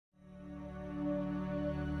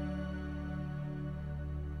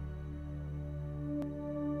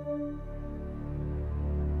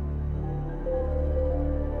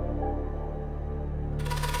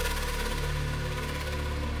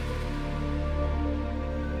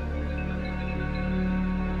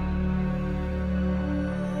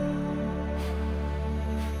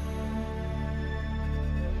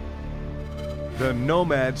The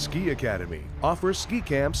Nomad Ski Academy offers ski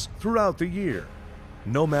camps throughout the year.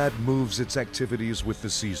 Nomad moves its activities with the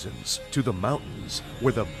seasons to the mountains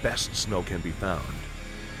where the best snow can be found.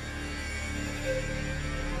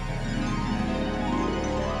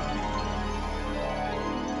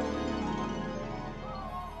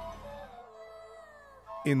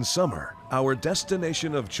 In summer, our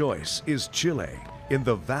destination of choice is Chile, in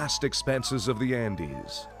the vast expanses of the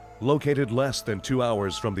Andes. Located less than 2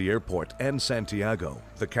 hours from the airport and Santiago,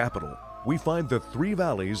 the capital, we find the three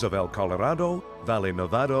valleys of El Colorado, Valle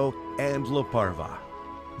Nevado, and La Parva.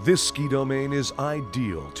 This ski domain is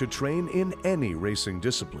ideal to train in any racing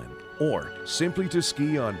discipline, or simply to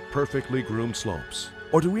ski on perfectly groomed slopes,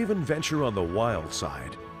 or to even venture on the wild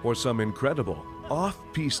side for some incredible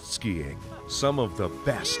off-piste skiing, some of the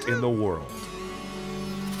best in the world.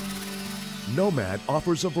 Nomad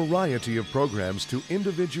offers a variety of programs to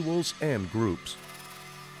individuals and groups.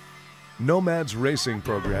 Nomad's racing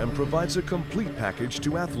program provides a complete package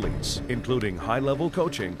to athletes, including high-level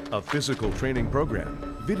coaching, a physical training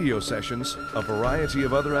program, video sessions, a variety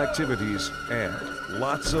of other activities, and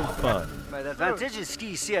lots of fun. L'avantage du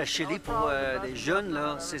ski ici à Chili pour les jeunes,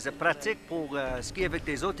 c'est pratique pour skier avec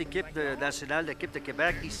les autres équipes nationales, l'équipe de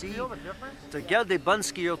Québec ici. Tu gardes des bons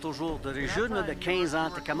skieurs toujours. Les jeunes de 15 ans,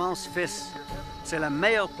 tu commences fils. C'est la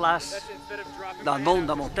meilleure place dans le monde,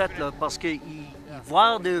 dans mon tête, parce qu'ils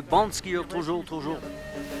voient de bons skieurs toujours.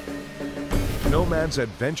 Nomad's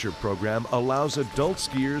adventure program allows adult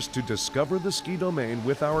skiers to discover the ski domain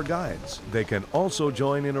with our guides. They can also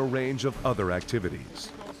join in a range of other activities.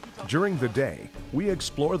 During the day, we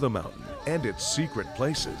explore the mountain and its secret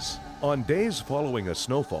places. On days following a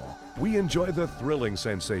snowfall, we enjoy the thrilling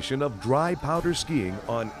sensation of dry powder skiing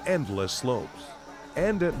on endless slopes.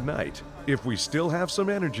 And at night, if we still have some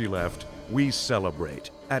energy left, we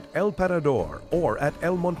celebrate at El Parador or at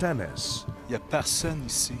El Montanes. Il n'y a personne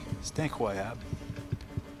ici. C'est incroyable.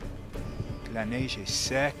 La neige est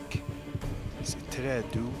sec, c'est très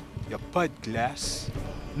doux. Il n'y a pas de glace,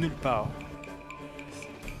 nulle part.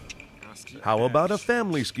 How about a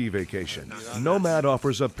family ski vacation? Nomad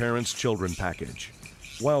offers a parents-children package.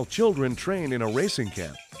 While children train in a racing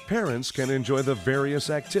camp, parents can enjoy the various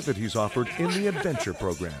activities offered in the adventure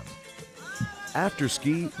program. After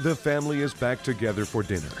ski, the family is back together for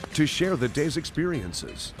dinner to share the day's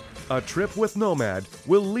experiences. A trip with Nomad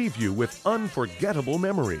will leave you with unforgettable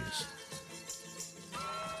memories.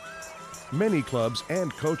 Many clubs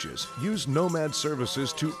and coaches use Nomad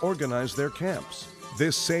services to organize their camps.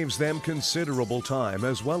 This saves them considerable time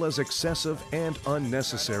as well as excessive and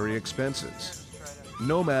unnecessary expenses.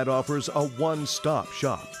 Nomad offers a one-stop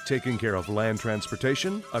shop, taking care of land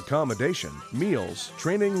transportation, accommodation, meals,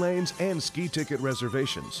 training lanes and ski ticket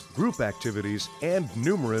reservations, group activities, and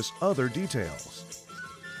numerous other details.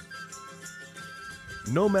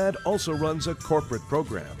 Nomad also runs a corporate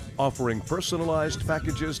program, offering personalized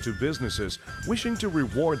packages to businesses wishing to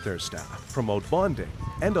reward their staff, promote bonding,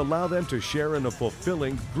 and allow them to share in a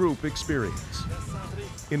fulfilling group experience.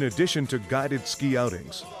 In addition to guided ski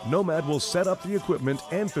outings, Nomad will set up the equipment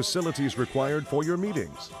and facilities required for your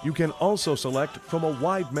meetings. You can also select from a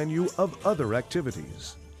wide menu of other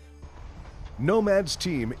activities. Nomad's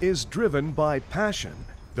team is driven by passion.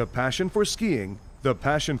 The passion for skiing, the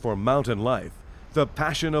passion for mountain life, the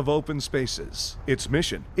passion of open spaces. Its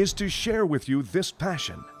mission is to share with you this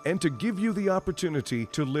passion and to give you the opportunity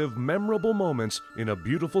to live memorable moments in a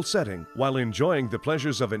beautiful setting while enjoying the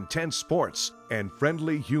pleasures of intense sports and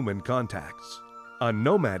friendly human contacts. A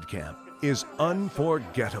Nomad camp is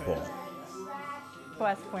unforgettable. Pas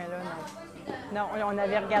à ce point-là, non. Non, on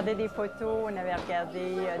avait regardé des photos, on avait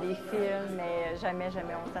regardé des films, mais jamais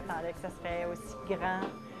on s'attendait que ça serait aussi grand,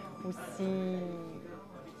 aussi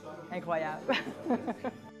incroyable.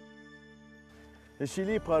 Le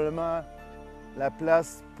Chili est probablement la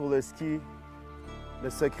place pour le ski, le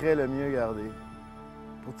secret le mieux gardé.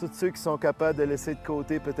 Pour tous ceux qui sont capables de laisser de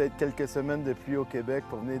côté peut-être quelques semaines de pluie au Québec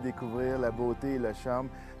pour venir découvrir la beauté et le charme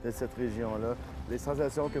de cette région-là, les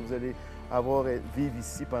sensations que vous allez avoir et vivre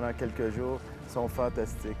ici pendant quelques jours sont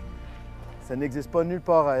fantastiques. Ça n'existe pas nulle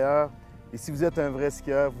part ailleurs. Et si vous êtes un vrai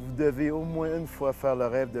skieur, vous devez au moins une fois faire le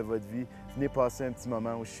rêve de votre vie. Venez passer un petit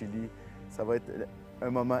moment au Chili. Ça va être un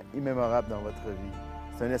moment immémorable dans votre vie.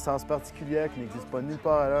 C'est une essence particulière qui n'existe pas nulle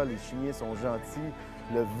part ailleurs. Les Chiliens sont gentils,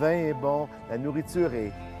 le vin est bon, la nourriture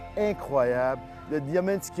est incroyable. Le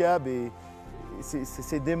domaine skiable,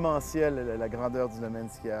 c'est démentiel, la grandeur du domaine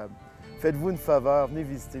skiable. Faites-vous une faveur, venez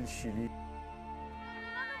visiter le Chili.